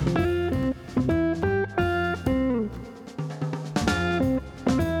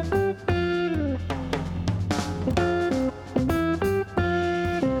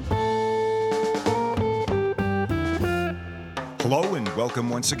welcome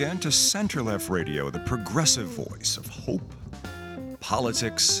once again to Center Left Radio, the progressive voice of hope,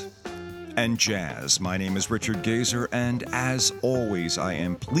 politics, and jazz. My name is Richard Gazer, and as always, I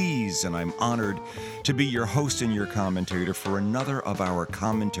am pleased and I'm honored to be your host and your commentator for another of our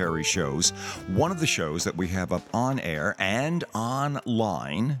commentary shows, one of the shows that we have up on air and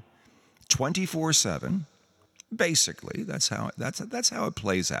online 24/7. Basically, that's how it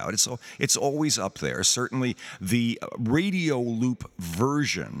plays out. It's always up there. Certainly, the radio loop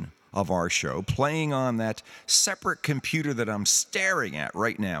version of our show, playing on that separate computer that I'm staring at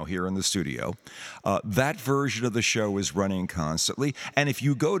right now here in the studio. That version of the show is running constantly. And if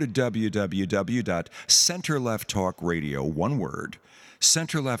you go to www.centerlefttalkradio, one word,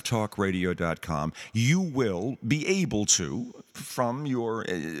 centerlefttalkradio.com, you will be able to, from your,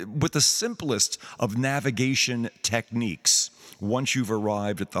 with the simplest of navigation techniques, once you've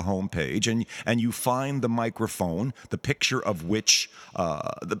arrived at the home page and you find the microphone, the picture of which,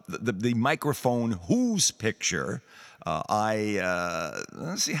 the microphone whose picture,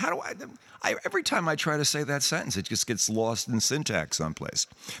 let's see, how do I, every time I try to say that sentence, it just gets lost in syntax someplace.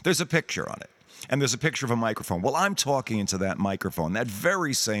 There's a picture on it. And there's a picture of a microphone. Well, I'm talking into that microphone, that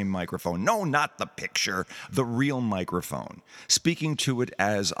very same microphone. No, not the picture, the real microphone. Speaking to it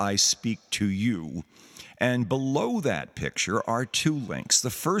as I speak to you. And below that picture are two links.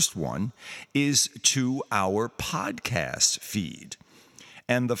 The first one is to our podcast feed.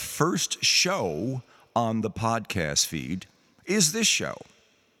 And the first show on the podcast feed is this show.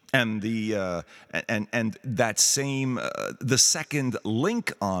 And the and that same the second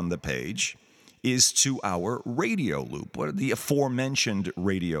link on the page is to our radio loop, the aforementioned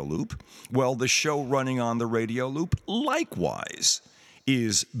radio loop. Well, the show running on the radio loop, likewise,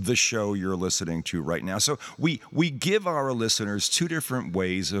 is the show you're listening to right now. So we give our listeners two different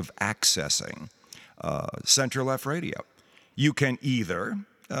ways of accessing Center Left Radio. You can either,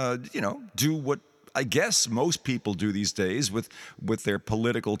 do what I guess most people do these days with their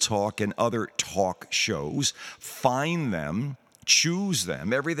political talk and other talk shows, find them, choose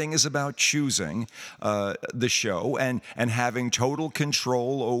them. Everything is about choosing the show and having total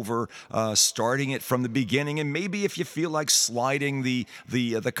control over starting it from the beginning. And maybe if you feel like sliding the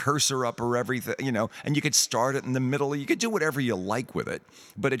cursor up or everything, and you could start it in the middle. You could do whatever you like with it.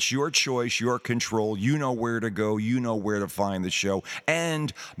 But it's your choice, your control. You know where to go. You know where to find the show.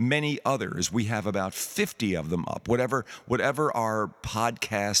 And many others. We have about 50 of them up. Whatever our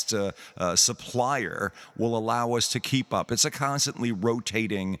podcast supplier will allow us to keep up. It's a constantly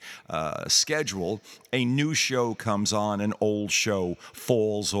rotating schedule. A new show comes on, an old show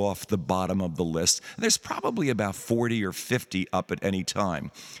falls off the bottom of the list. There's probably about 40 or 50 up at any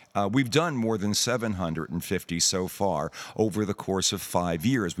time. We've done more than 750 so far over the course of 5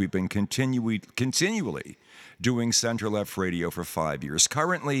 years. We've been continually doing Center Left Radio for 5 years.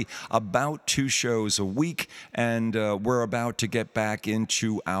 Currently, about 2 shows a week, and we're about to get back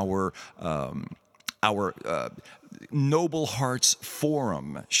into our Noble Hearts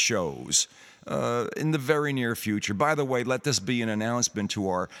Forum shows in the very near future. By the way, let this be an announcement to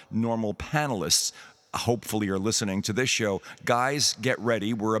our normal panelists. Hopefully you're listening to this show. Guys, get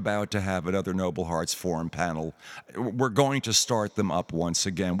ready. We're about to have another Noble Hearts Forum panel. We're going to start them up once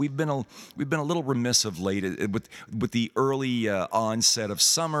again. We've been a little remiss of late with the early onset of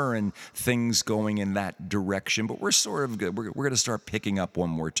summer and things going in that direction, but we're going to start picking up one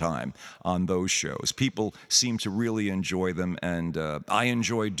more time on those shows. People seem to really enjoy them, and I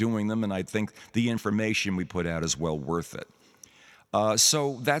enjoy doing them, and I think the information we put out is well worth it.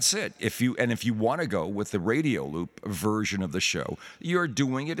 So that's it. If you want to go with the radio loop version of the show, you're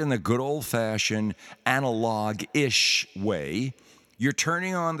doing it in the good old-fashioned analog-ish way. You're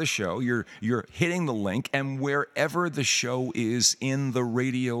turning on the show, you're hitting the link, and wherever the show is in the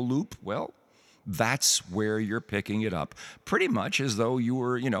radio loop, well, that's where you're picking it up. Pretty much as though you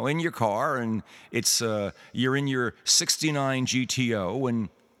were, in your car, and it's you're in your '69 GTO, and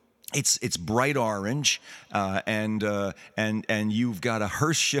it's bright orange, and you've got a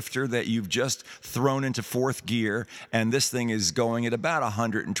Hurst shifter that you've just thrown into fourth gear, and this thing is going at about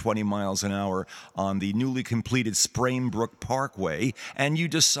 120 miles an hour on the newly completed Sprainbrook Parkway, and you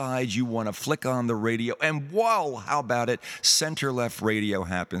decide you want to flick on the radio, and whoa, how about it? Center Left Radio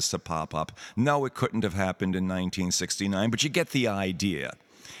happens to pop up. No, it couldn't have happened in 1969, but you get the idea,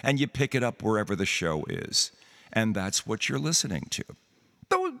 and you pick it up wherever the show is, and that's what you're listening to.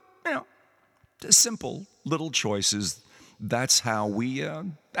 Though, simple little choices. That's how we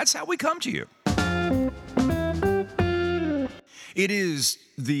come to you. It is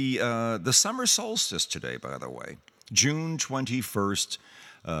the summer solstice today, by the way, June 21st,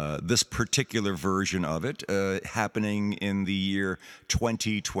 this particular version of it happening in the year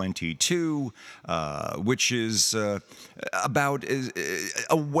 2022, which is about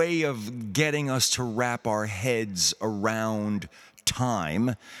a way of getting us to wrap our heads around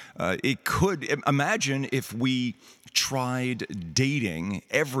time. It could imagine if we tried dating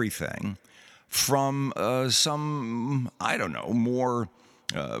everything from some, I don't know, more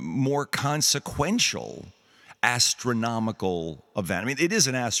consequential astronomical event. I mean, it is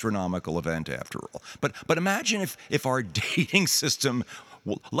an astronomical event after all. But imagine if our dating system.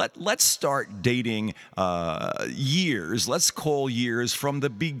 Well, let's start dating years. Let's call years from the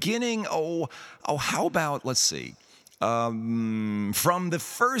beginning. How about, let's see, from the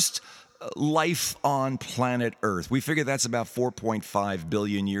first life on planet Earth. We figure that's about 4.5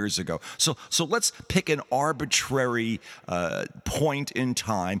 billion years ago. So let's pick an arbitrary point in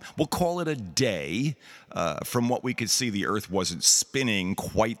time. We'll call it a day. From what we could see, the Earth wasn't spinning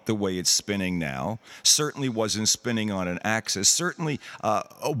quite the way it's spinning now. Certainly wasn't spinning on an axis. Certainly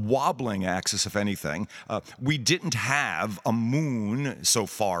a wobbling axis, if anything. We didn't have a moon, so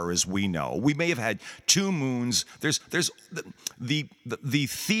far as we know. We may have had two moons. There's the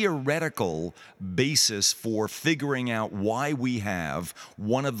theoretical basis for figuring out why we have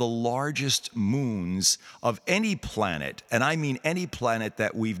one of the largest moons of any planet, and I mean any planet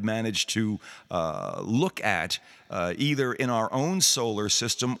that we've managed to look at either in our own solar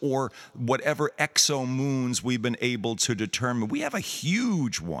system or whatever exomoons we've been able to determine. We have a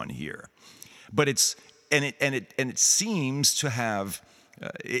huge one here, but it seems to have.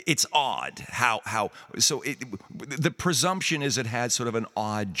 It's odd how the presumption is it had sort of an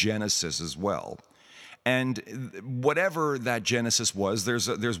odd genesis as well. And whatever that genesis was,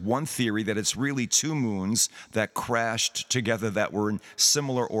 there's one theory that it's really two moons that crashed together that were in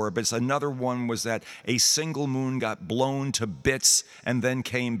similar orbits. Another one was that a single moon got blown to bits and then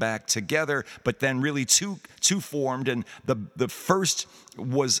came back together, but then really two formed, and the first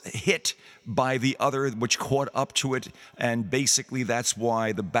was hit by the other, which caught up to it, and basically that's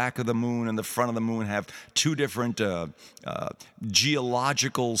why the back of the moon and the front of the moon have two different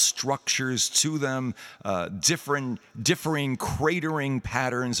geological structures to them, differing cratering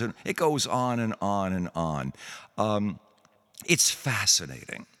patterns, and it goes on and on and on. It's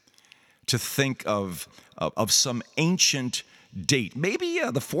fascinating to think of some ancient date, maybe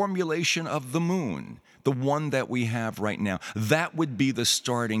the formulation of the moon, the one that we have right now. That would be the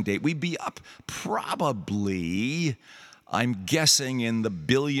starting date. We'd be up probably, I'm guessing, in the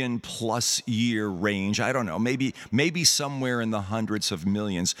billion-plus year range. I don't know, maybe somewhere in the hundreds of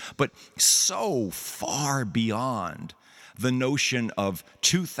millions, but so far beyond the notion of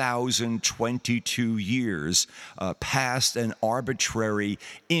 2022 years past an arbitrary,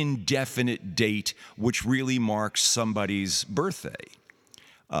 indefinite date which really marks somebody's birthday.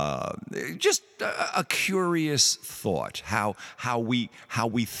 Just a curious thought, how we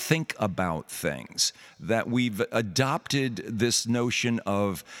think about things, that we've adopted this notion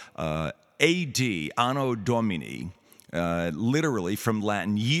of A.D., Anno Domini, literally from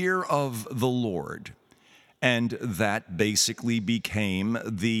Latin, year of the Lord. And that basically became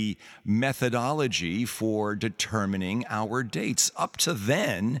the methodology for determining our dates. Up to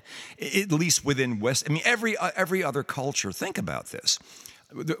then, at least within West, I mean, every other culture, think about this.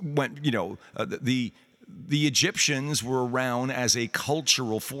 When the Egyptians were around as a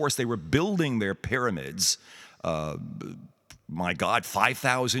cultural force, they were building their pyramids. My God,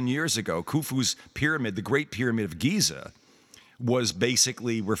 5,000 years ago, Khufu's pyramid, the Great Pyramid of Giza, was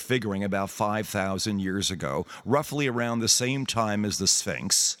basically, we're figuring, about 5,000 years ago, roughly around the same time as the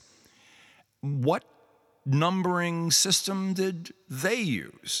Sphinx. What numbering system did they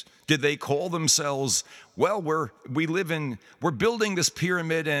use? Did they call themselves, well, we're building this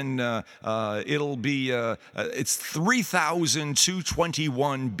pyramid and it'll be, it's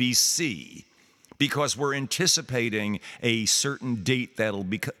 3,221 BC because we're anticipating a certain date that'll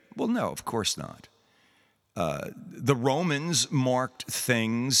be, well, no, of course not. The Romans marked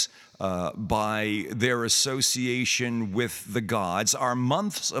things by their association with the gods. Our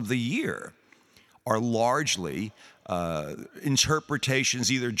months of the year are largely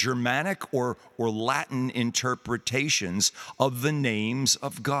interpretations, either Germanic or Latin interpretations of the names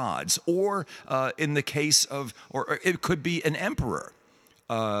of gods, or in the case of, or it could be an emperor,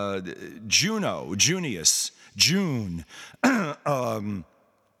 Juno, Junius, June,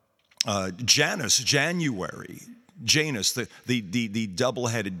 Janus, January, Janus, the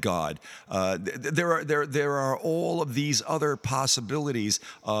double-headed god. There are all of these other possibilities.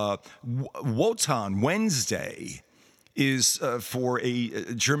 Wotan, Wednesday, is for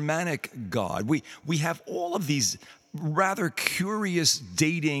a Germanic god. We have all of these rather curious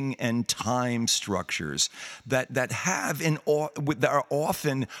dating and time structures that have that are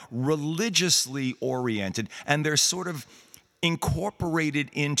often religiously oriented, and they're sort of incorporated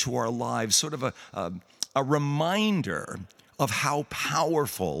into our lives, sort of a reminder of how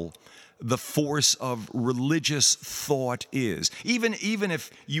powerful the force of religious thought is. Even if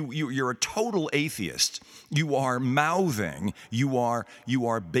you're a total atheist, you are mouthing, you are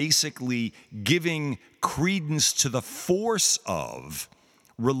basically giving credence to the force of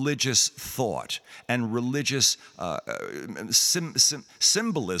religious thought and religious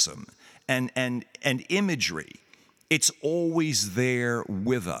symbolism and imagery. It's always there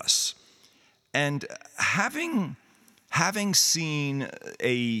with us. And having seen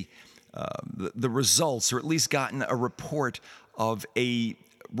the results, or at least gotten a report of a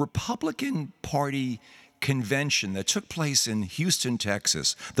Republican Party convention that took place in Houston,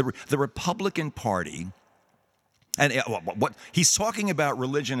 Texas, the Republican Party. And what he's talking about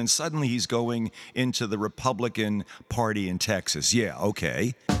religion, and suddenly he's going into the Republican Party in Texas. Yeah,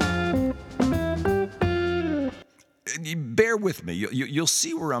 okay. Bear with me. You'll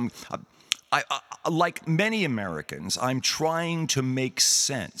see where I, like many Americans, I'm trying to make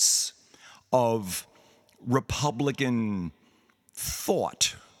sense of Republican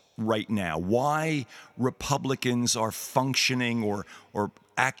thought right now. Why Republicans are functioning or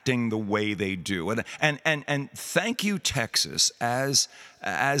acting the way they do. And thank you, Texas, as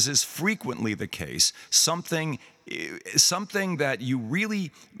is frequently the case, something that you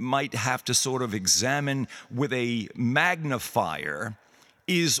really might have to sort of examine with a magnifier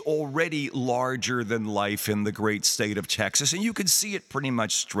is already larger than life in the great state of Texas, and you can see it pretty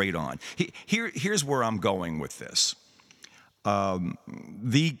much straight on. Here's where I'm going with this.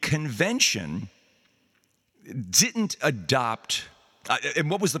 The convention didn't adopt, and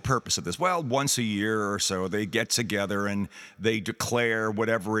what was the purpose of this? Well, once a year or so, they get together and they declare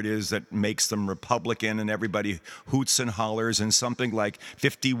whatever it is that makes them Republican, and everybody hoots and hollers, and something like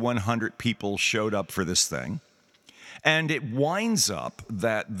 5,100 people showed up for this thing. And it winds up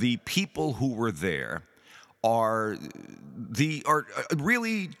that the people who were there are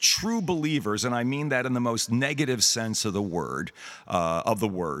really true believers, and I mean that in the most negative sense of the word, of the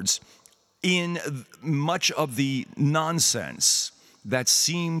words, in much of the nonsense that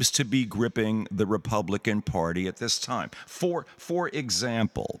seems to be gripping the Republican Party at this time. For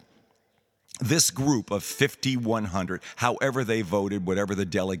example, this group of 5,100, however they voted, whatever the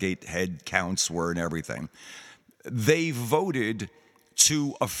delegate head counts were and everything, they voted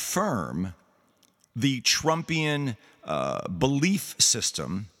to affirm the Trumpian belief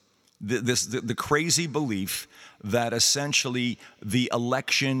system, the crazy belief that essentially the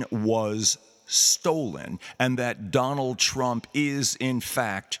election was stolen and that Donald Trump is, in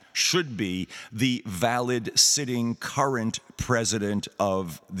fact, should be the valid sitting current president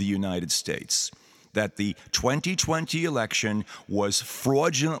of the United States. That the 2020 election was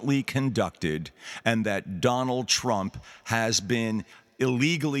fraudulently conducted, and that Donald Trump has been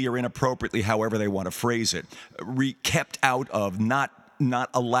illegally or inappropriately, however they want to phrase it, kept out of, not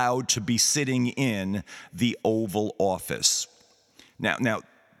allowed to be sitting in the Oval Office. Now,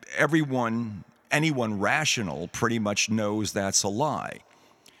 anyone rational pretty much knows that's a lie.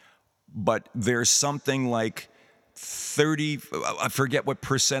 But there's something like 30, I forget what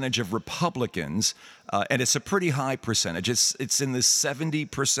percentage of Republicans, and it's a pretty high percentage. It's in the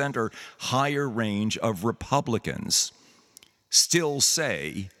 70% or higher range of Republicans still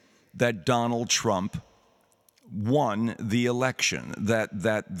say that Donald Trump won the election, that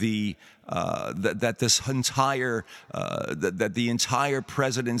the entire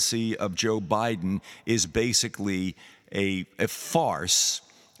presidency of Joe Biden is basically a farce.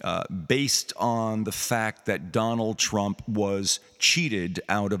 Based on the fact that Donald Trump was cheated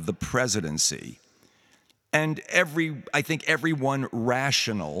out of the presidency. And I think everyone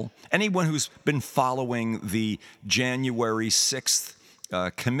rational, anyone who's been following the January 6th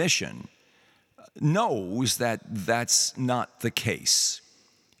commission, knows that that's not the case.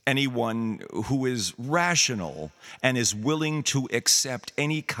 Anyone who is rational and is willing to accept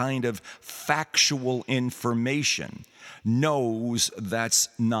any kind of factual information knows that's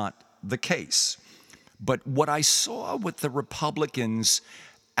not the case. But what I saw with the Republicans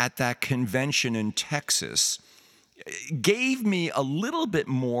at that convention in Texas gave me a little bit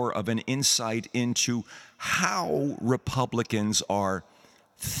more of an insight into how Republicans are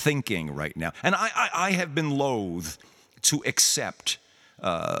thinking right now. And I have been loath to accept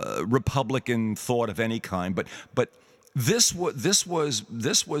Republican thought of any kind, but this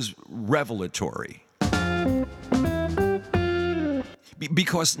was revelatory.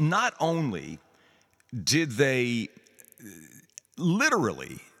 Because not only did they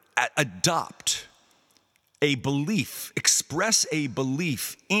literally adopt a belief, express a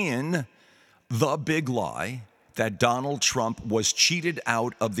belief in the big lie that Donald Trump was cheated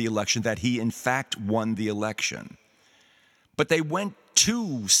out of the election, that he in fact won the election. But they went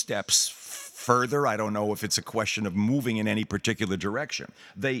 2 steps further. I don't know if it's a question of moving in any particular direction.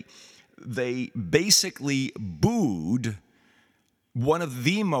 They basically booed one of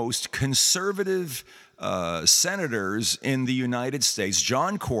the most conservative senators in the United States.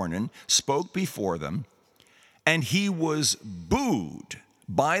 John Cornyn spoke before them, and he was booed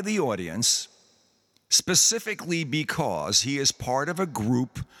by the audience specifically because he is part of a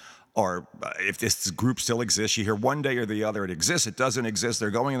group, or if this group still exists, you hear one day or the other it exists, it doesn't exist,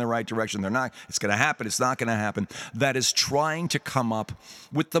 they're going in the right direction, they're not, it's going to happen, it's not going to happen, that is trying to come up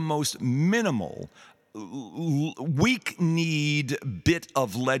with the most minimal, weak-kneed bit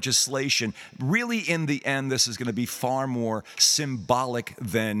of legislation. Really, in the end, this is going to be far more symbolic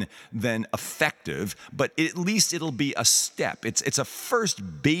than effective, but at least it'll be a step. It's a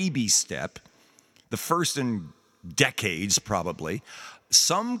first baby step, the first in decades probably,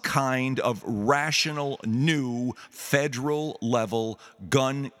 some kind of rational new federal level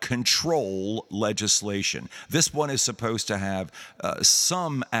gun control legislation. This one is supposed to have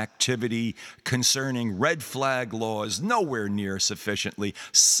some activity concerning red flag laws, nowhere near sufficiently,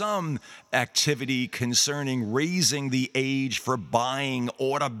 some activity concerning raising the age for buying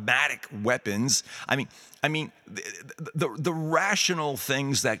automatic weapons. I mean, the rational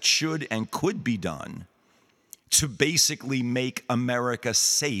things that should and could be done to basically make America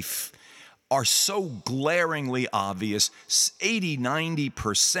safe are so glaringly obvious.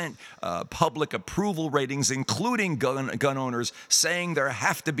 80-90% public approval ratings, including gun owners, saying there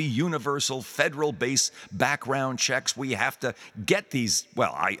have to be universal federal-based background checks. We have to get these,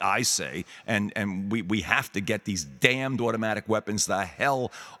 well, I say, and we have to get these damned automatic weapons the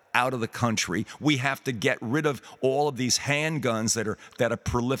hell out of the country. We have to get rid of all of these handguns that are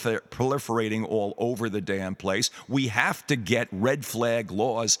proliferating all over the damn place. We have to get red flag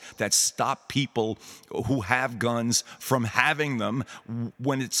laws that stop people who have guns from having them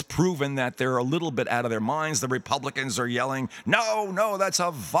when it's proven that they're a little bit out of their minds. The Republicans are yelling, no, that's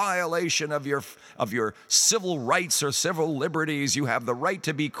a violation of your civil rights or civil liberties. You have the right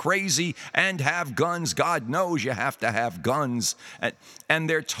to be crazy and have guns. God knows you have to have guns. And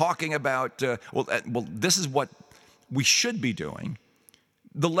they're talking about, well, this is what we should be doing.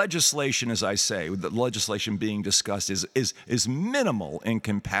 The legislation, as I say, the legislation being discussed is minimal in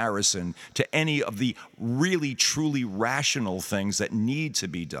comparison to any of the really, truly rational things that need to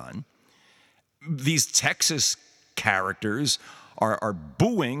be done. These Texas characters are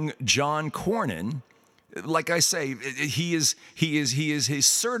booing John Cornyn. Like I say, he is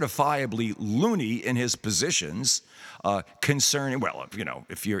certifiably loony in his positions concerning. Well,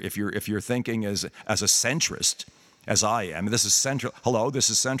 if you're thinking as a centrist, as I am, this is central. Hello,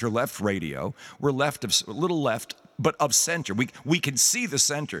 this is center left radio. We're a little left, but of center. We can see the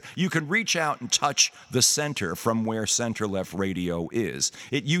center. You can reach out and touch the center from where center left radio is.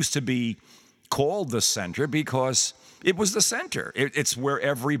 It used to be called the center because it was the center. It's where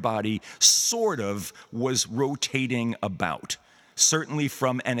everybody sort of was rotating about, certainly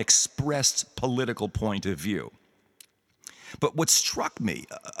from an expressed political point of view. But what struck me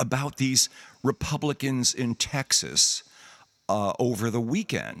about these Republicans in Texas over the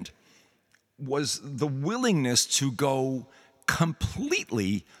weekend was the willingness to go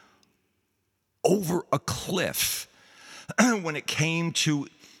completely over a cliff when it came to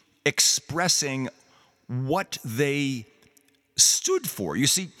expressing what they stood for. You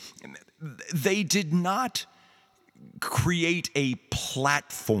see, they did not create a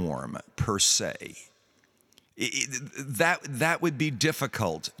platform per se. That would be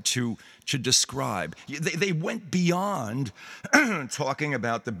difficult to describe. They went beyond talking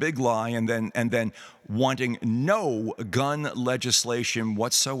about the big lie and then wanting no gun legislation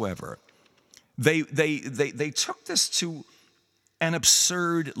whatsoever. They took this to an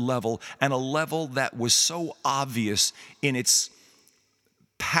absurd level, and a level that was so obvious in its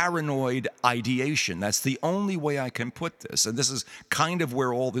paranoid ideation. That's the only way I can put this, and this is kind of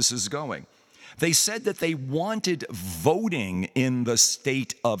where all this is going. They said that they wanted voting in the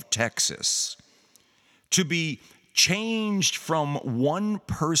state of Texas to be changed from one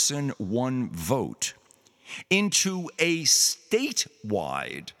person, one vote into a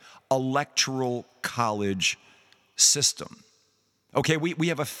statewide electoral college system. Okay, we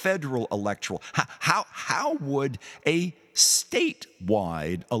have a federal electoral. How would a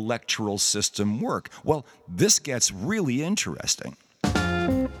statewide electoral system work? Well,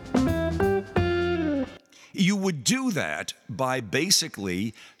 You would do that by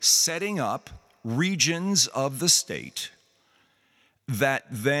basically setting up regions of the state that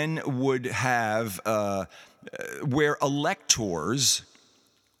then would have where electors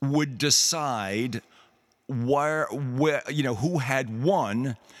would decide where who had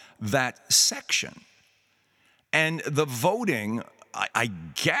won that section. And the voting, I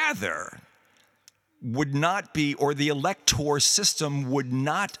gather, would not be, or the elector system would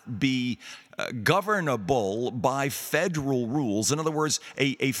not be governable by federal rules. In other words,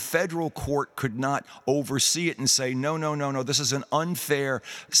 a federal court could not oversee it and say, no, this is an unfair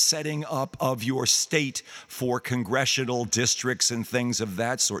setting up of your state for congressional districts and things of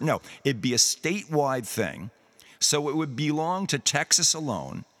that sort. No, it'd be a statewide thing. So it would belong to Texas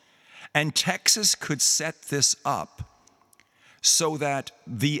alone. And Texas could set this up so that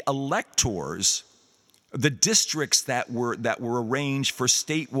the electors, the districts that were arranged for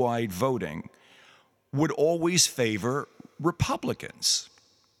statewide voting, would always favor Republicans.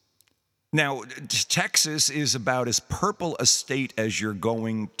 Now, Texas is about as purple a state as you're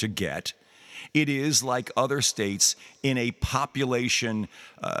going to get. It is, like other states, in a population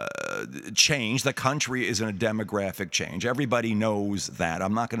change. The country is in a demographic change. Everybody knows that.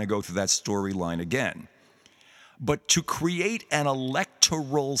 I'm not going to go through that storyline again. But to create an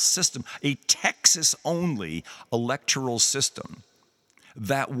electoral system, a Texas-only electoral system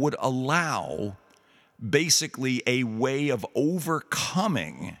that would allow basically a way of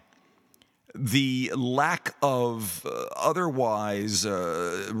overcoming the lack of otherwise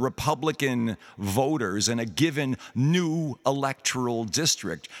Republican voters in a given new electoral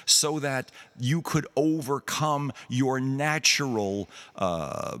district, so that you could overcome your natural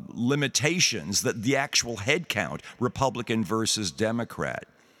limitations, that the actual head count, Republican versus Democrat.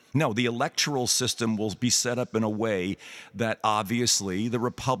 No, the electoral system will be set up in a way that obviously the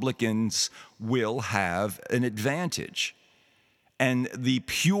Republicans will have an advantage. And the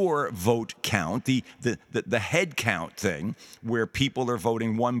pure vote count, the head count thing, where people are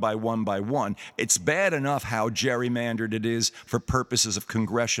voting one by one, it's bad enough how gerrymandered it is for purposes of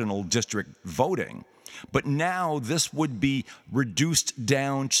congressional district voting. But now this would be reduced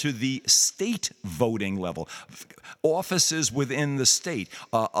down to the state voting level. Offices within the state,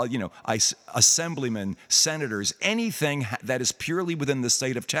 assemblymen, senators, anything that is purely within the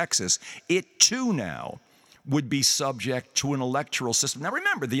state of Texas, it too now would be subject to an electoral system. Now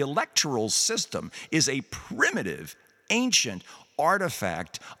remember, the electoral system is a primitive, ancient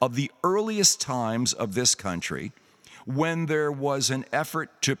artifact of the earliest times of this country, when there was an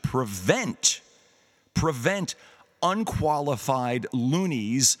effort to prevent unqualified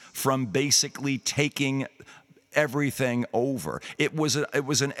loonies from basically taking everything over. It was an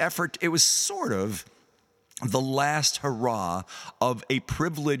effort, it was sort of the last hurrah of a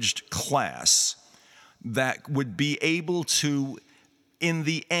privileged class that would be able to, in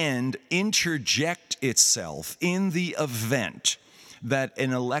the end, interject itself in the event that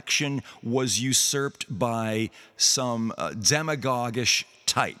an election was usurped by some demagogish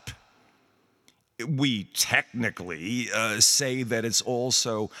type. We technically say that it's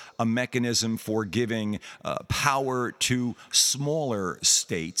also a mechanism for giving power to smaller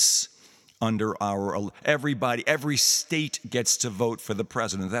states. Under every state gets to vote for the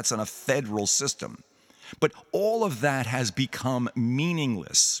president. That's on a federal system. But all of that has become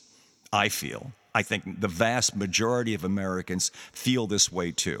meaningless, I feel. I think the vast majority of Americans feel this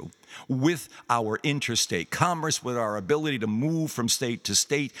way too. With our interstate commerce, with our ability to move from state to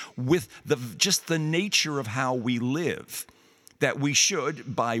state, with just the nature of how we live, that we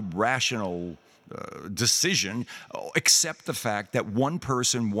should, by rational decision, accept the fact that one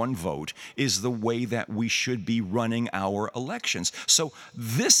person, one vote is the way that we should be running our elections. So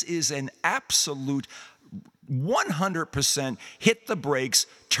this is an absolute 100% hit the brakes,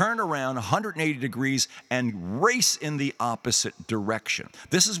 turn around 180 degrees, and race in the opposite direction.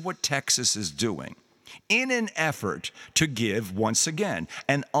 This is what Texas is doing in an effort to give, once again,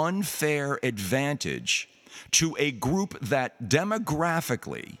 an unfair advantage to a group that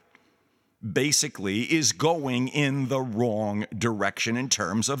demographically basically is going in the wrong direction in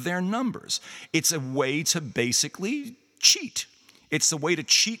terms of their numbers. It's a way to basically cheat. It's a way to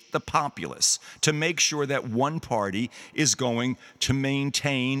cheat the populace, to make sure that one party is going to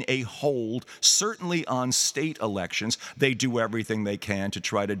maintain a hold, certainly on state elections. They do everything they can to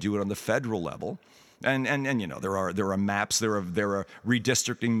try to do it on the federal level. And you know, there are maps, there are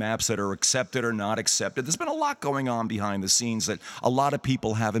redistricting maps that are accepted or not accepted. There's been a lot going on behind the scenes that a lot of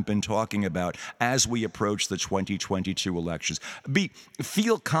people haven't been talking about as we approach the 2022 elections.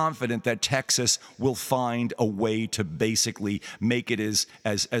 Feel confident that Texas will find a way to basically make it as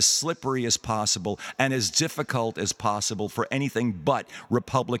slippery as possible and as difficult as possible for anything but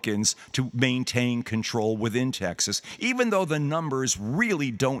Republicans to maintain control within Texas, even though the numbers really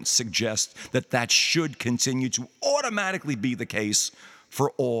don't suggest that should continue to automatically be the case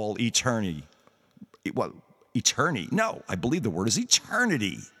for all eternity. Well, eternity? No, I believe the word is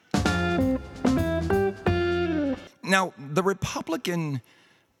eternity. Now, the Republican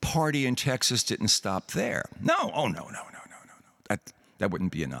Party in Texas didn't stop there. No. That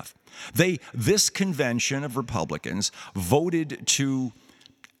wouldn't be enough. This convention of Republicans voted to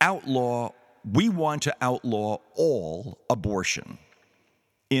we want to outlaw all abortion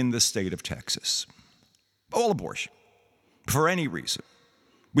in the state of Texas. All abortion, for any reason.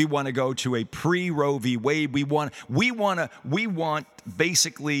 We want to go to a pre-Roe v. Wade. We want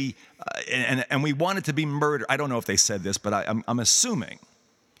basically, and we want it to be murder. I don't know if they said this, but I'm assuming.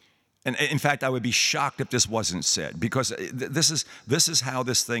 And in fact, I would be shocked if this wasn't said, because this is how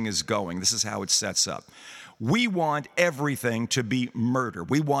this thing is going. This is how it sets up. We want everything to be murder.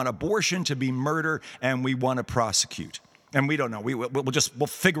 We want abortion to be murder, and we want to prosecute. And we don't know. We'll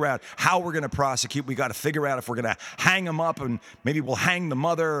figure out how we're going to prosecute. We got to figure out if we're going to hang them up, and maybe we'll hang the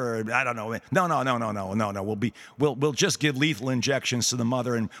mother, or I don't know. No. We'll just give lethal injections to the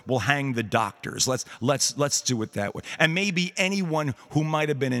mother, and we'll hang the doctors. Let's do it that way. And maybe anyone who might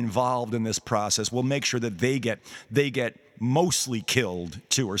have been involved in this process, we'll make sure that they get mostly killed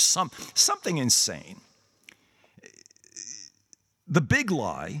too, or something insane. The big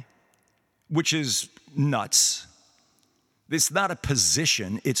lie, which is nuts. It's not a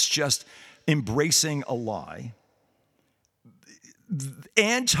position, it's just embracing a lie.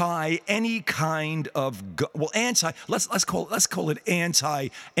 Let's call it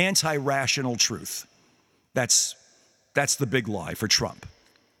anti-rational truth. That's the big lie for Trump.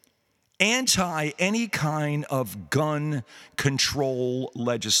 Anti any kind of gun control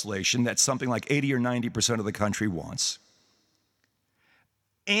legislation that something like 80 or 90% of the country wants.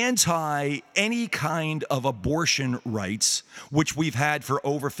 Anti any kind of abortion rights, which we've had for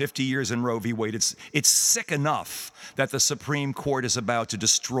over 50 years in Roe v. Wade. It's sick enough that the Supreme Court is about to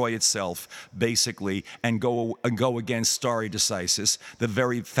destroy itself, basically, and go against stare decisis, the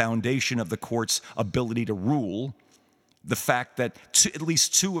very foundation of the court's ability to rule. The fact that at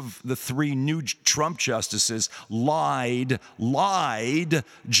least two of the three new Trump justices lied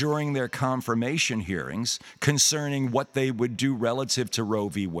during their confirmation hearings concerning what they would do relative to Roe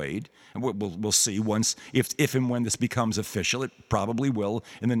v. Wade. And we'll see once, if and when this becomes official. It probably will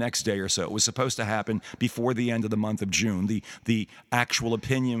in the next day or so. It was supposed to happen before the end of the month of June. The actual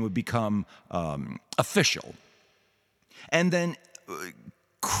opinion would become official. And then,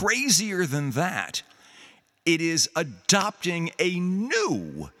 crazier than that, it is adopting a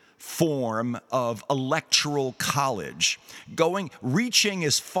new form of electoral college, reaching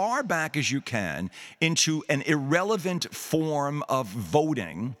as far back as you can into an irrelevant form of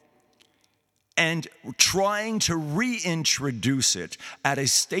voting and trying to reintroduce it at a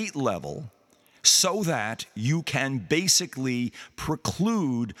state level so that you can basically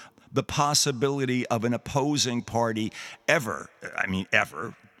preclude the possibility of an opposing party ever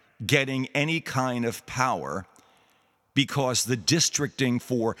getting any kind of power, because the districting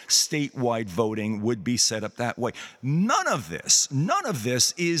for statewide voting would be set up that way. None of this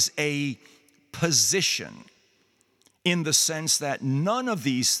is a position, in the sense that none of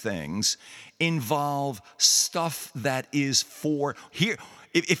these things involve stuff that is for here.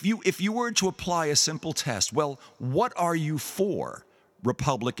 If you were to apply a simple test, well, what are you for,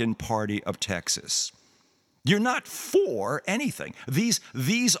 Republican Party of Texas? You're not for anything. These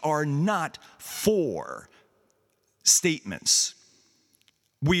are not for statements.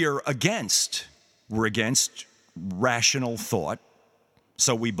 We're against rational thought,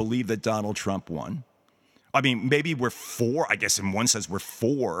 so we believe that Donald Trump won. I mean, maybe we're for, I guess in one sense we're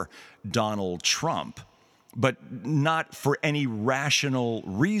for Donald Trump, but not for any rational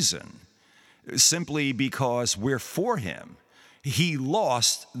reason, simply because we're for him. He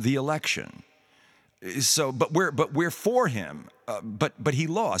lost the election. So, but we're for him, but he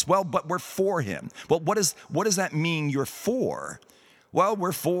lost. Well, but we're for him. Well, what does that mean? You're for? Well,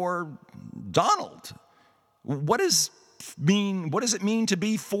 we're for Donald. What does it mean to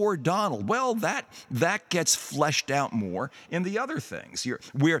be for Donald? Well, that gets fleshed out more in the other things.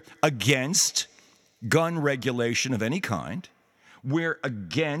 We're against gun regulation of any kind. We're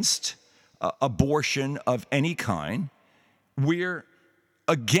against abortion of any kind. We're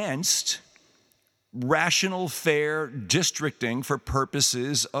against rational, fair districting for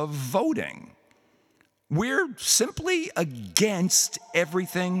purposes of voting. We're simply against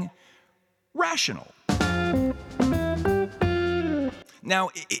everything rational. Now,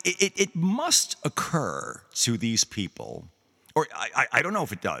 it must occur to these people, or I don't know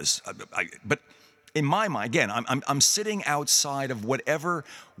if it does, but in my mind, again, I'm sitting outside of wherever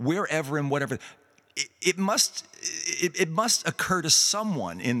and whatever. It must occur to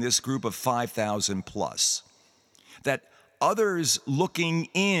someone in this group of 5,000 plus that others looking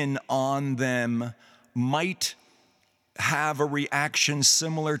in on them might have a reaction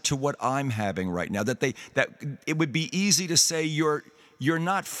similar to what I'm having right now. That it would be easy to say you're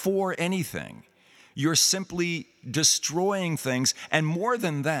not for anything. You're simply destroying things, and more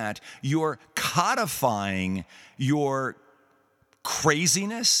than that, you're codifying your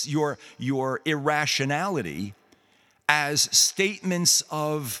craziness, your irrationality as statements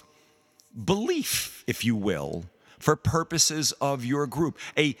of belief, if you will, for purposes of your group.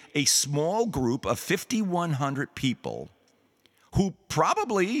 A small group of 5,100 people who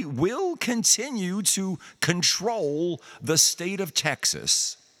probably will continue to control the state of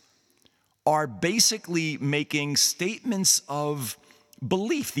Texas are basically making statements of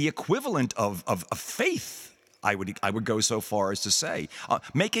belief, the equivalent of faith. I would go so far as to say,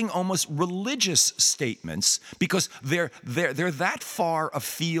 making almost religious statements because they're that far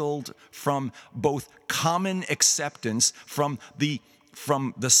afield from both common acceptance, from the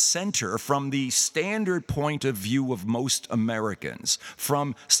center, from the standard point of view of most Americans,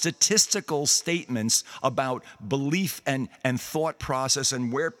 from statistical statements about belief and thought process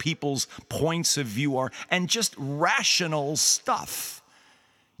and where people's points of view are, and just rational stuff.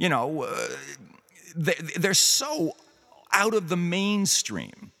 You know, they're so out of the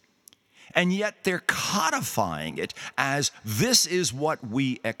mainstream, and yet they're codifying it as this is what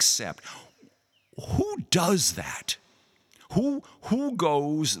we accept. Who does that? Who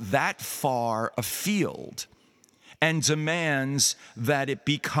goes that far afield and demands that it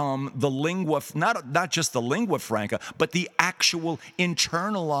become the lingua, not just the lingua franca, but the actual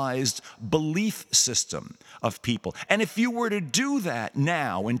internalized belief system of people? And if you were to do that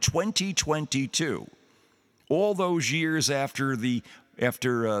now in 2022, all those years after the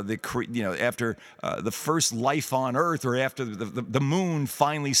first life on Earth, or after the moon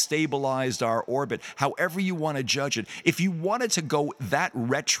finally stabilized our orbit, however you want to judge it, if you wanted to go that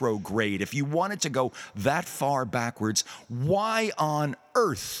retrograde, if you wanted to go that far backwards, why on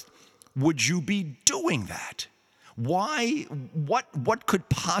earth would you be doing that? Why? What could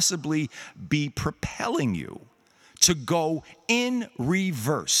possibly be propelling you to go in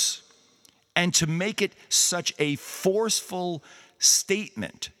reverse and to make it such a forceful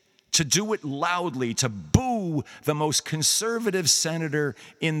statement, to do it loudly, to boo the most conservative senator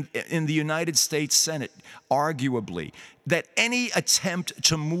in the United States Senate, arguably, that any attempt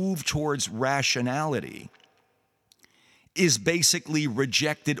to move towards rationality is basically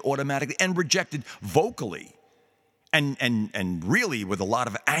rejected automatically, and rejected vocally, and really with a lot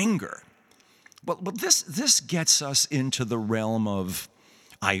of anger. But this gets us into the realm of,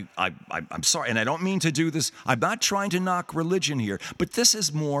 I'm sorry, and I don't mean to do this. I'm not trying to knock religion here, but this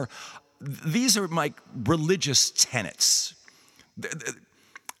is more, these are my religious tenets.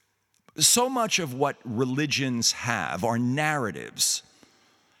 So much of what religions have are narratives,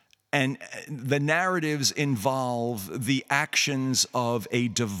 and the narratives involve the actions of a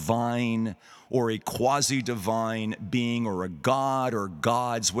divine or a quasi-divine being, or a god or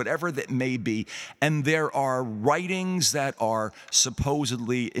gods, whatever that may be. And there are writings that are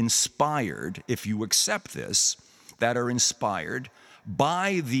supposedly inspired, if you accept this, that are inspired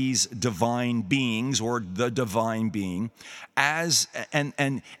by these divine beings or the divine being, as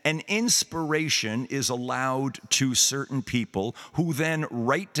an inspiration is allowed to certain people who then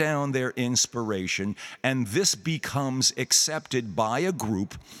write down their inspiration, and this becomes accepted by a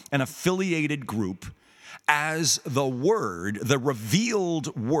group, an affiliated group, as the word, the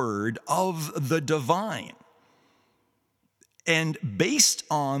revealed word of the divine. And based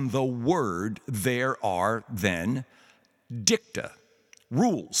on the word, there are then dicta,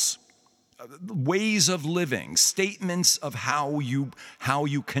 rules, ways of living, statements of how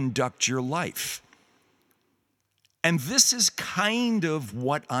you conduct your life. And this is kind of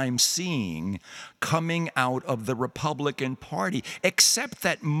what I'm seeing coming out of the Republican Party, except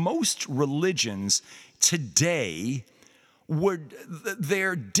that most religions today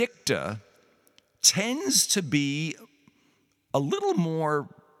their dicta tends to be a little more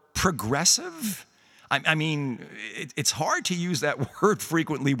progressive. I mean, it's hard to use that word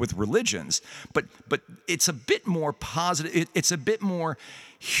frequently with religions, but it's a bit more positive. It's a bit more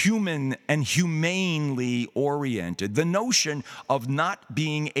human and humanely oriented. The notion of not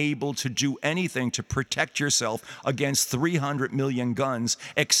being able to do anything to protect yourself against 300 million guns,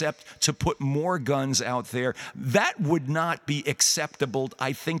 except to put more guns out there, that would not be acceptable,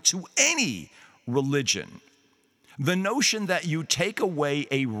 I think, to any religion. The notion that you take away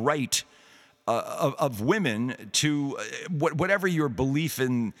a right of women to whatever your belief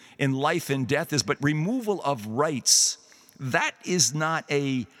in life and death is, but removal of rights, that is not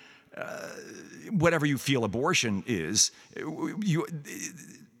a whatever you feel abortion is.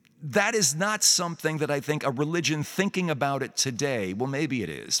 That is not something that I think a religion thinking about it today, well, maybe it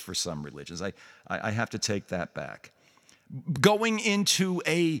is for some religions. I have to take that back. Going into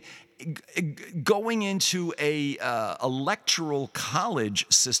a electoral college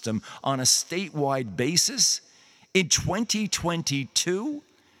system on a statewide basis in 2022.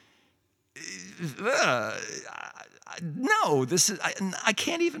 No, this is I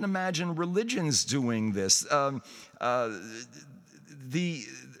can't even imagine religions doing this.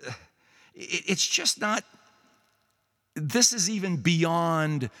 It's just not. This is even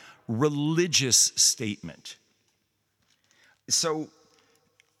beyond religious statement. So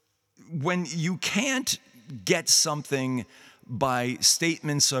when you can't get something by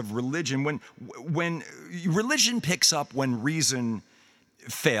statements of religion, when religion picks up when reason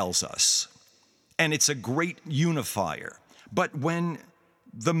fails us, and it's a great unifier, but when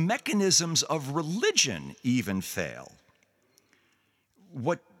the mechanisms of religion even fail,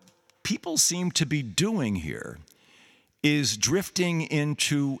 what people seem to be doing here is drifting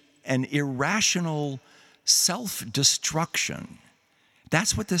into an irrational self-destruction.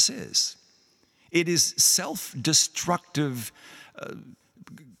 That's what this is. It is self-destructive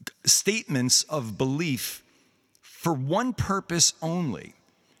statements of belief for one purpose only.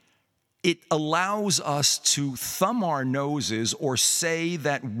 It allows us to thumb our noses or say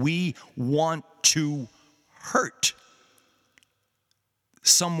that we want to hurt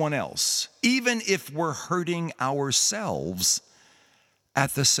someone else, even if we're hurting ourselves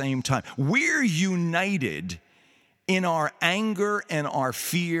at the same time. We're united in our anger and our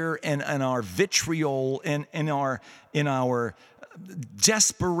fear and our vitriol and in our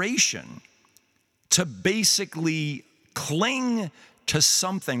desperation to basically cling to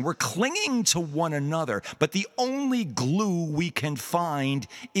something. We're clinging to one another, but the only glue we can find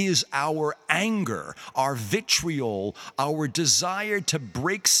is our anger, our vitriol, our desire to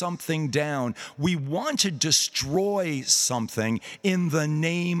break something down. We want to destroy something in the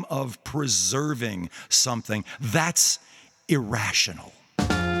name of preserving something. That's irrational.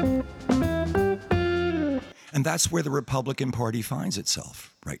 And that's where the Republican Party finds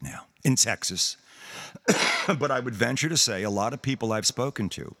itself right now, in Texas. But I would venture to say a lot of people I've spoken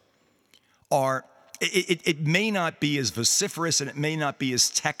to are, it may not be as vociferous and it may not be as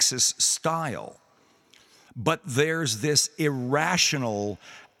Texas style, but there's this irrational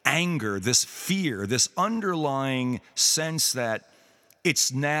anger, this fear, this underlying sense that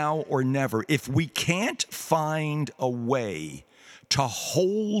it's now or never. If we can't find a way to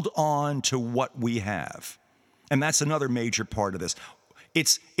hold on to what we have, and that's another major part of this.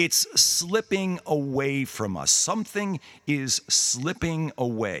 It's slipping away from us. Something is slipping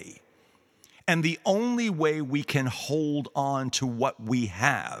away. And the only way we can hold on to what we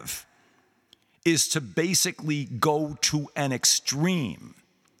have is to basically go to an extreme.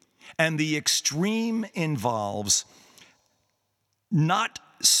 And the extreme involves not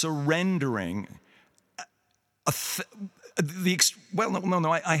surrendering. I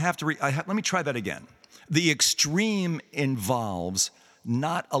have to. Let me try that again. The extreme involves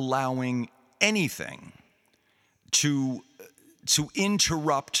not allowing anything to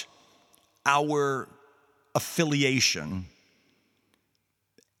interrupt our affiliation.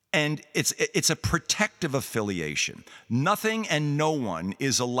 And it's a protective affiliation. Nothing and no one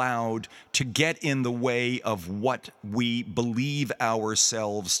is allowed to get in the way of what we believe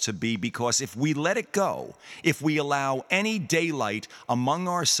ourselves to be, because if we let it go, if we allow any daylight among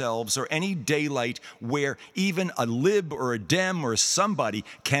ourselves or any daylight where even a lib or a dem or somebody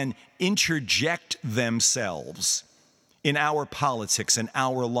can interject themselves in our politics and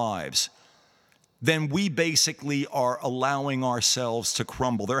our lives, then we basically are allowing ourselves to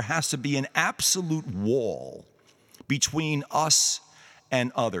crumble. There has to be an absolute wall between us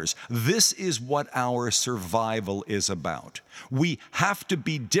and others. This is what our survival is about. We have to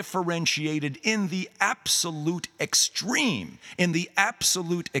be differentiated in the absolute extreme. In the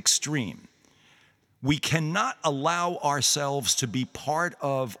absolute extreme. We cannot allow ourselves to be part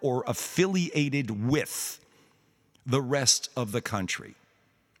of or affiliated with the rest of the country.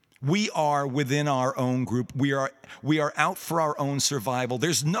 We are within our own group. We are out for our own survival.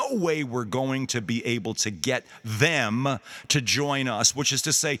 There's no way we're going to be able to get them to join us, which is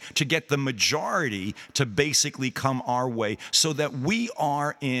to say, to get the majority to basically come our way so that we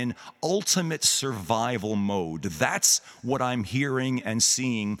are in ultimate survival mode. That's what I'm hearing and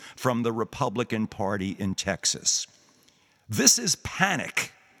seeing from the Republican Party in Texas. This is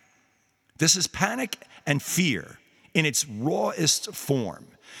panic. This is panic and fear in its rawest form.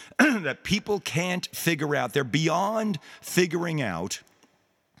 That people can't figure out. They're beyond figuring out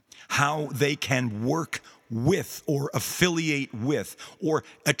how they can work with or affiliate with or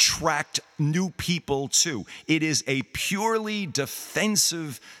attract new people to. It is a purely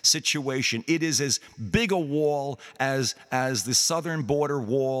defensive situation. It is as big a wall as the southern border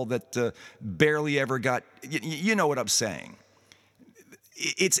wall that barely ever got, you know what I'm saying.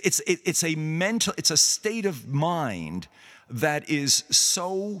 It's a state of mind that is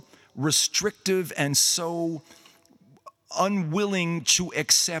so restrictive and so unwilling to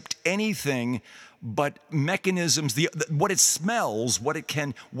accept anything but mechanisms. What it smells, what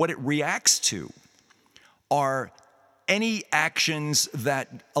it reacts to, are any actions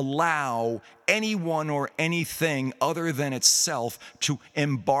that allow anyone or anything other than itself to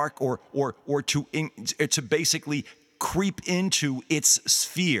embark or to basically creep into its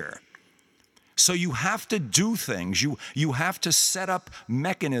sphere. So you have to do things, you have to set up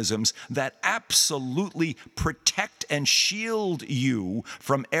mechanisms that absolutely protect and shield you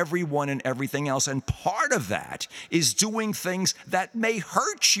from everyone and everything else. And part of that is doing things that may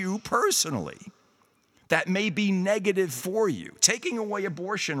hurt you personally, that may be negative for you. Taking away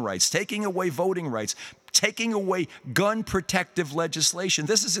abortion rights, taking away voting rights, taking away gun protective legislation.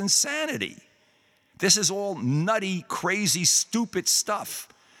 This is insanity. This is all nutty, crazy, stupid stuff.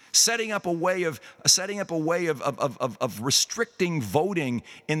 Setting up a way of restricting voting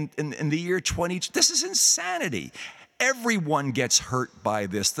in the year 20. This is insanity. Everyone gets hurt by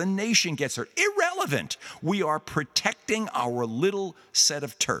this. The nation gets hurt. Irrelevant. We are protecting our little set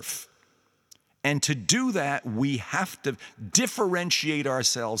of turf. And to do that, we have to differentiate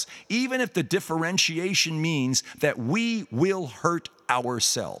ourselves, even if the differentiation means that we will hurt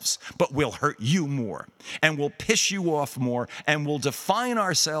ourselves, but we'll hurt you more, and we'll piss you off more, and we'll define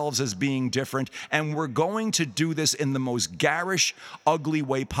ourselves as being different, and we're going to do this in the most garish, ugly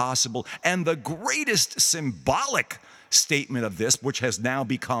way possible. And the greatest symbolic statement of this, which has now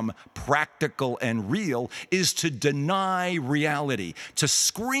become practical and real, is to deny reality, to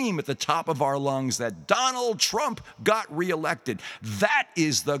scream at the top of our lungs that Donald Trump got reelected. That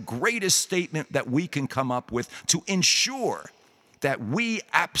is the greatest statement that we can come up with to ensure that we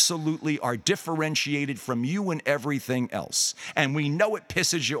absolutely are differentiated from you and everything else. And we know it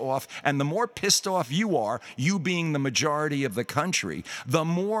pisses you off, and the more pissed off you are, you being the majority of the country, the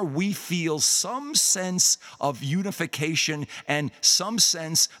more we feel some sense of unification and some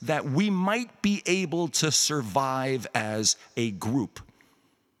sense that we might be able to survive as a group.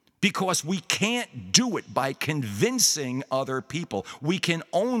 Because we can't do it by convincing other people. We can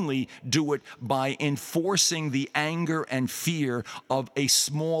only do it by enforcing the anger and fear of a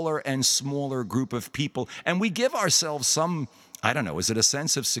smaller and smaller group of people. And we give ourselves some, I don't know, is it a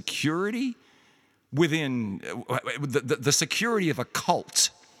sense of security? Within the security of a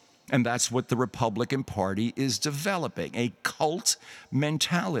cult. And that's what the Republican Party is developing, a cult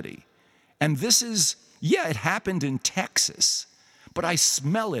mentality. And this is, yeah, it happened in Texas. But I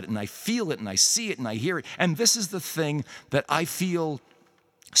smell it and I feel it and I see it and I hear it. And this is the thing that I feel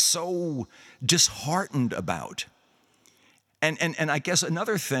so disheartened about. And I guess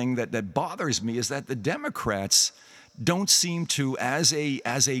another thing that bothers me is that the Democrats don't seem to, as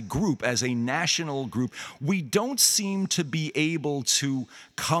a group, as a national group, we don't seem to be able to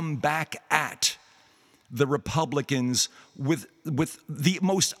come back at the Republicans with the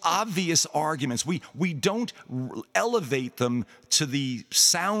most obvious arguments. We don't elevate them to the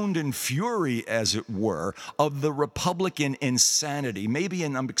sound and fury, as it were, of the Republican insanity. Maybe,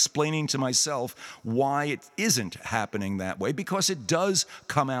 and I'm explaining to myself why it isn't happening that way, because it does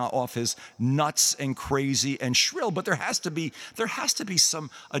come out off as nuts and crazy and shrill. But there has to be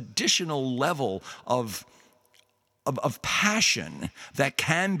some additional level of passion that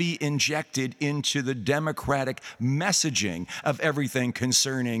can be injected into the Democratic messaging of everything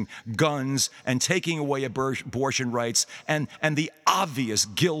concerning guns and taking away abortion rights and the obvious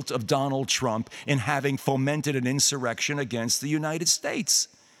guilt of Donald Trump in having fomented an insurrection against the United States.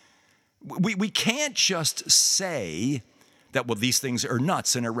 We can't just say That, well, these things are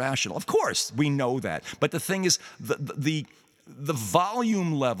nuts and irrational. Of course, we know that. But the thing is, the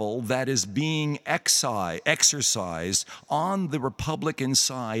volume level that is being exercised on the Republican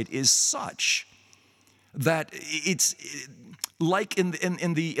side is such that it's like in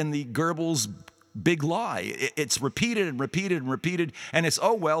the Goebbels big lie. It's repeated and repeated and repeated, and it's,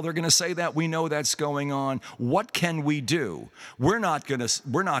 oh well, they're going to say that, we know that's going on. What can we do? We're not going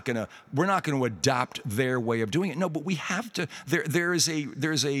to adopt their way of doing it. No, but we have to. There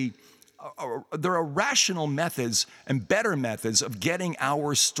are rational methods and better methods of getting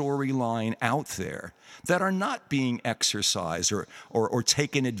our storyline out there that are not being exercised or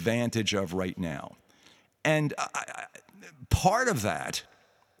taken advantage of right now. And part of that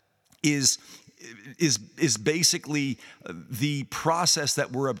is basically the process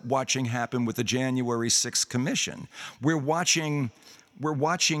that we're watching happen with the January 6th Commission. We're watching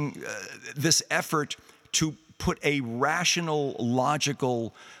this effort to put a rational,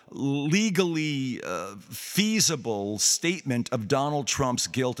 logical, legally feasible statement of Donald Trump's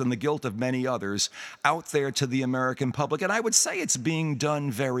guilt and the guilt of many others out there to the American public. And I would say it's being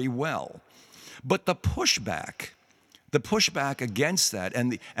done very well. But the pushback against that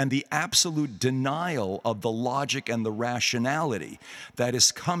and the absolute denial of the logic and the rationality that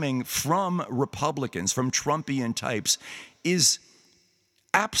is coming from Republicans, from Trumpian types, is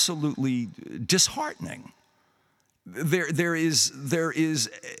absolutely disheartening. There is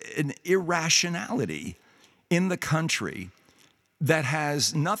an irrationality in the country that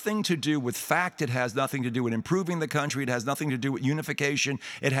has nothing to do with fact. It has nothing to do with improving the country. It has nothing to do with unification.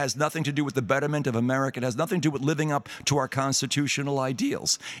 It has nothing to do with the betterment of America. It has nothing to do with living up to our constitutional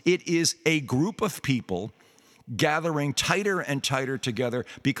ideals. It is a group of people gathering tighter and tighter together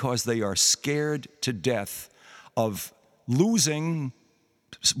because they are scared to death of losing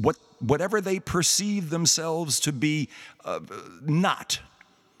whatever they perceive themselves to be not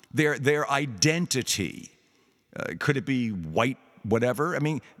their identity. Could it be white, whatever? I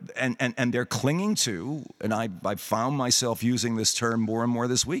mean, and they're clinging to, and I found myself using this term more and more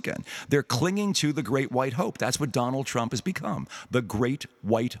this weekend, they're clinging to the great white hope. That's what Donald Trump has become, the great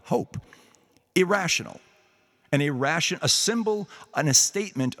white hope. Irrational. A symbol and a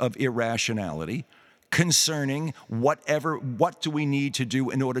statement of irrationality concerning what do we need to do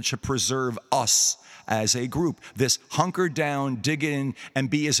in order to preserve us as a group. This hunker down, dig in, and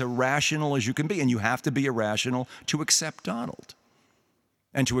be as irrational as you can be. And you have to be irrational to accept Donald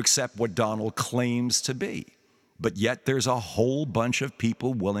and to accept what Donald claims to be. But yet there's a whole bunch of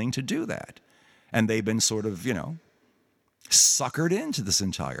people willing to do that. And they've been sort of, suckered into this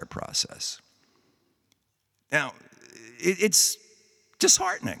entire process. Now, it's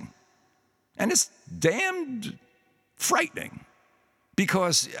disheartening. And it's damned frightening,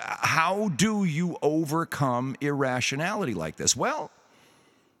 because how do you overcome irrationality like this? Well,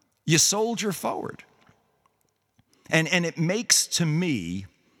 you soldier forward. And it makes, to me,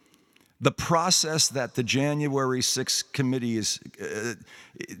 the process that the January 6th committee is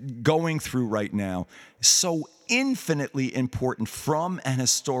going through right now so infinitely important from an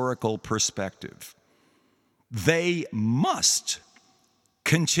historical perspective. They must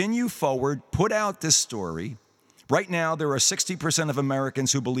continue forward, put out this story. Right now, there are 60% of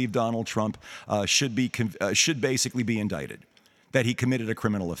Americans who believe Donald Trump should basically be indicted, that he committed a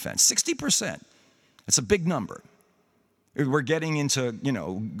criminal offense. 60%. That's a big number. We're getting into,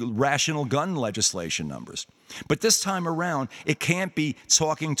 rational gun legislation numbers. But this time around, it can't be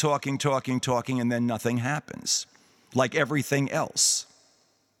talking, and then nothing happens, like everything else.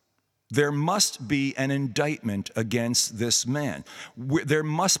 There must be an indictment against this man. There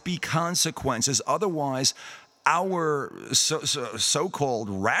must be consequences. Otherwise, our so-called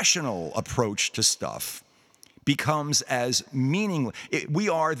rational approach to stuff becomes as meaningless. We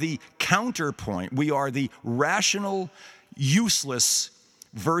are the counterpoint. We are the rational useless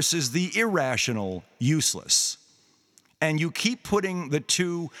versus the irrational useless. And you keep putting the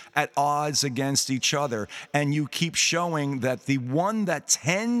two at odds against each other, and you keep showing that the one that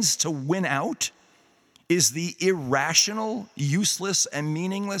tends to win out is the irrational, useless, and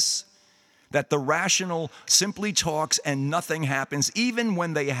meaningless. That the rational simply talks and nothing happens, even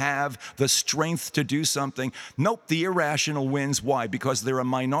when they have the strength to do something. Nope, the irrational wins. Why? Because they're a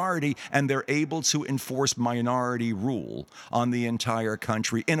minority and they're able to enforce minority rule on the entire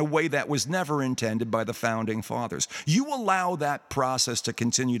country in a way that was never intended by the Founding Fathers. You allow that process to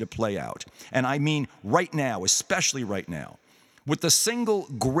continue to play out, and I mean right now, especially right now, with the single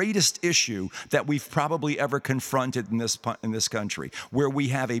greatest issue that we've probably ever confronted in this country, where we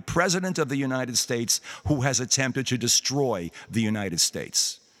have a president of the United States who has attempted to destroy the United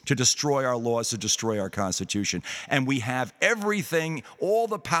States, to destroy our laws, to destroy our Constitution. And we have everything, all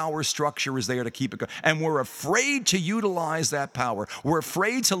the power structure is there to keep it going. And we're afraid to utilize that power. We're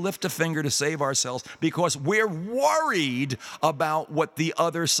afraid to lift a finger to save ourselves because we're worried about what the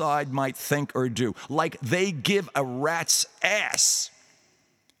other side might think or do. Like they give a rat's ass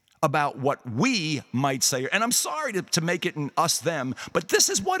about what we might say. And I'm sorry to make it an us, them, but this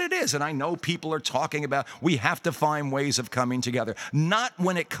is what it is. And I know people are talking about we have to find ways of coming together. Not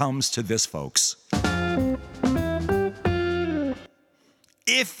when it comes to this, folks.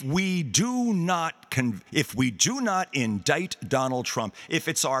 If we do not indict Donald Trump, if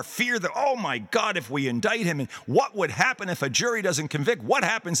it's our fear that, oh my God, if we indict him, and what would happen if a jury doesn't convict? What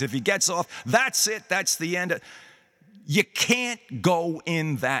happens if he gets off? That's it. That's the end. You can't go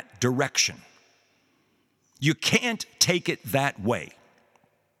in that direction. You can't take it that way.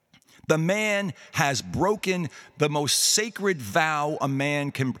 The man has broken the most sacred vow a man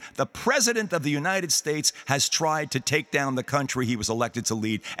can. The President of the United States has tried to take down the country he was elected to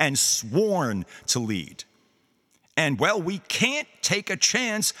lead and sworn to lead. And, well, we can't take a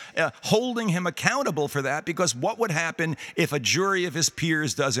chance holding him accountable for that, because what would happen if a jury of his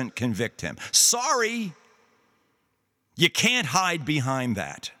peers doesn't convict him? Sorry. You can't hide behind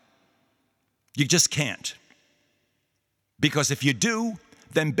that. You just can't. Because if you do,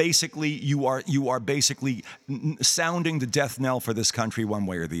 then basically you are basically sounding the death knell for this country one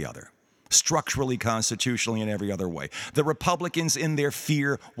way or the other. Structurally, constitutionally, and every other way. The Republicans, in their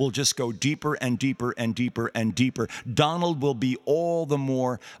fear, will just go deeper and deeper and deeper and deeper. Donald will be all the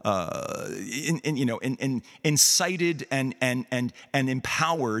more incited and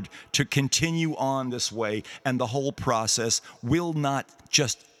empowered to continue on this way, and the whole process will not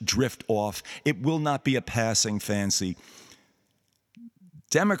just drift off. It will not be a passing fancy.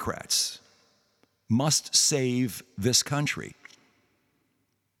 Democrats must save this country.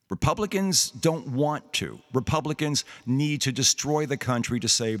 Republicans don't want to. Republicans need to destroy the country to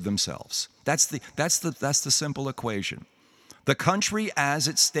save themselves. That's the simple equation. The country as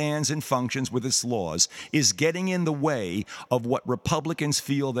it stands and functions with its laws is getting in the way of what Republicans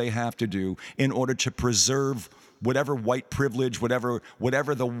feel they have to do in order to preserve whatever white privilege, whatever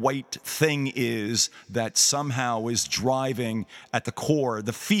the white thing is that somehow is driving at the core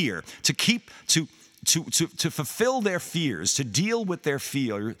the fear to fulfill their fears, to deal with their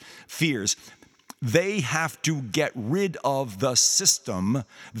fears. They have to get rid of the system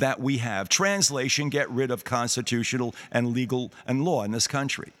that we have. Translation, get rid of constitutional and legal and law in this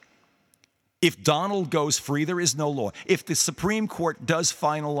country. If Donald goes free, there is no law. If the Supreme Court does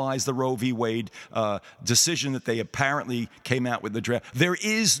finalize the Roe v. Wade decision that they apparently came out with the draft, there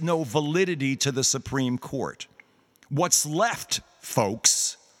is no validity to the Supreme Court. What's left,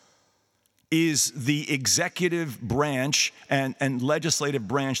 folks, is the executive branch and legislative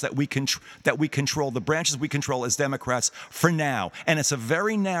branch that we control, the branches we control as Democrats for now. And it's a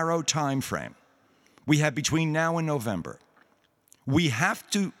very narrow time frame. We have between now and November. We have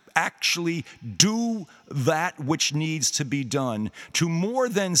to actually do that which needs to be done to more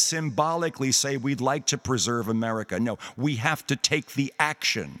than symbolically say we'd like to preserve America. No, we have to take the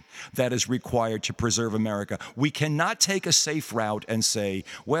action that is required to preserve America. We cannot take a safe route and say,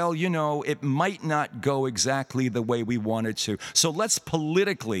 well, it might not go exactly the way we want it to. So let's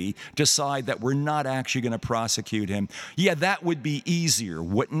politically decide that we're not actually going to prosecute him. Yeah, that would be easier,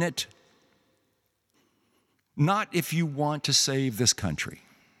 wouldn't it? Not if you want to save this country.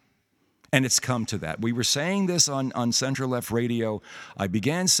 And it's come to that. We were saying this on Central Left Radio. I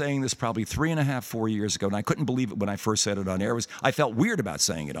began saying this probably 3.5, 4 years ago, and I couldn't believe it when I first said it on air. I felt weird about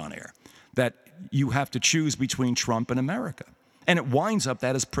saying it on air, that you have to choose between Trump and America. And it winds up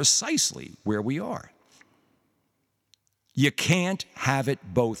that is precisely where we are. You can't have it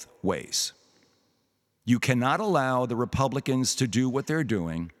both ways. You cannot allow the Republicans to do what they're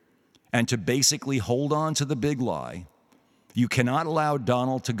doing and to basically hold on to the big lie. You cannot allow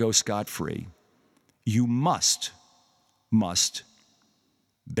Donald to go scot-free. You must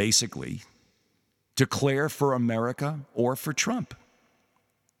basically declare for America or for Trump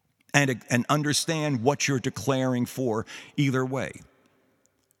and understand what you're declaring for either way.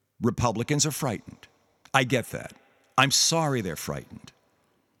 Republicans are frightened. I get that. I'm sorry they're frightened.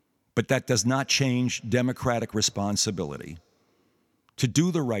 But that does not change Democratic responsibility to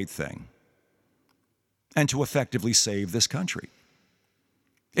do the right thing and to effectively save this country.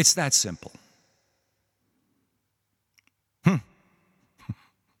 It's that simple.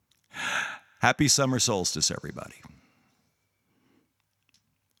 Happy summer solstice, everybody.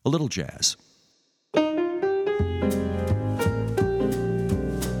 A little jazz.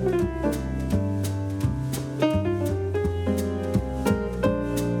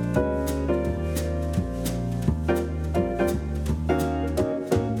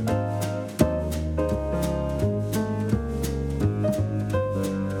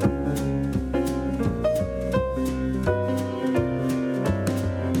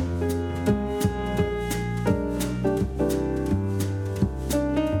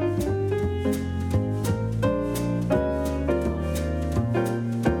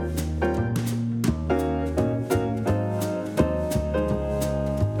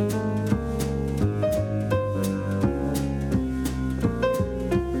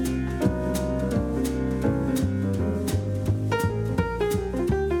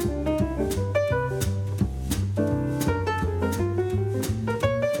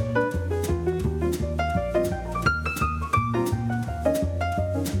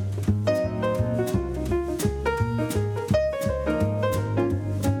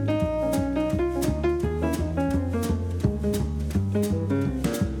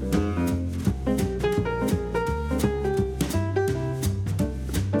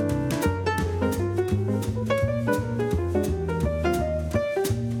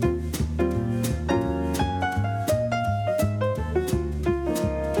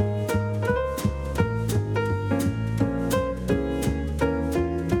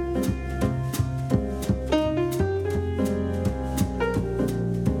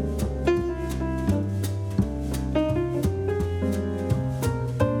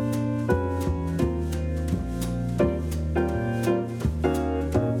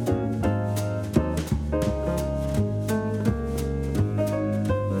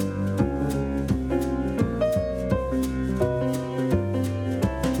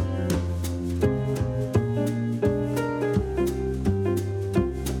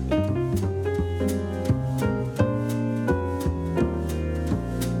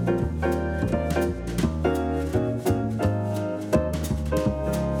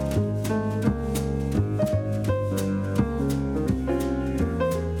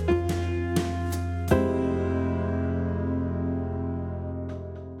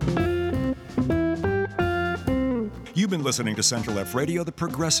 been listening to Central F Radio, the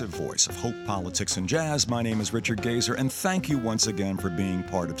progressive voice of hope, politics, and jazz. My name is Richard Gazer, and thank you once again for being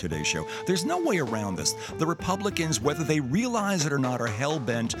part of today's show. There's no way around this. The Republicans, whether they realize it or not, are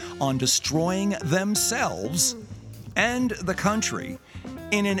hell-bent on destroying themselves and the country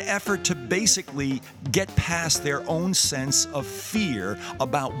in an effort to basically get past their own sense of fear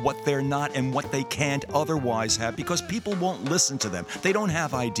about what they're not and what they can't otherwise have, because people won't listen to them. They don't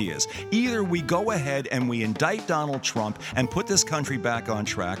have ideas. Either we go ahead and we indict Donald Trump and put this country back on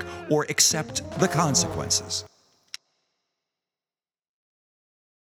track, or accept the consequences.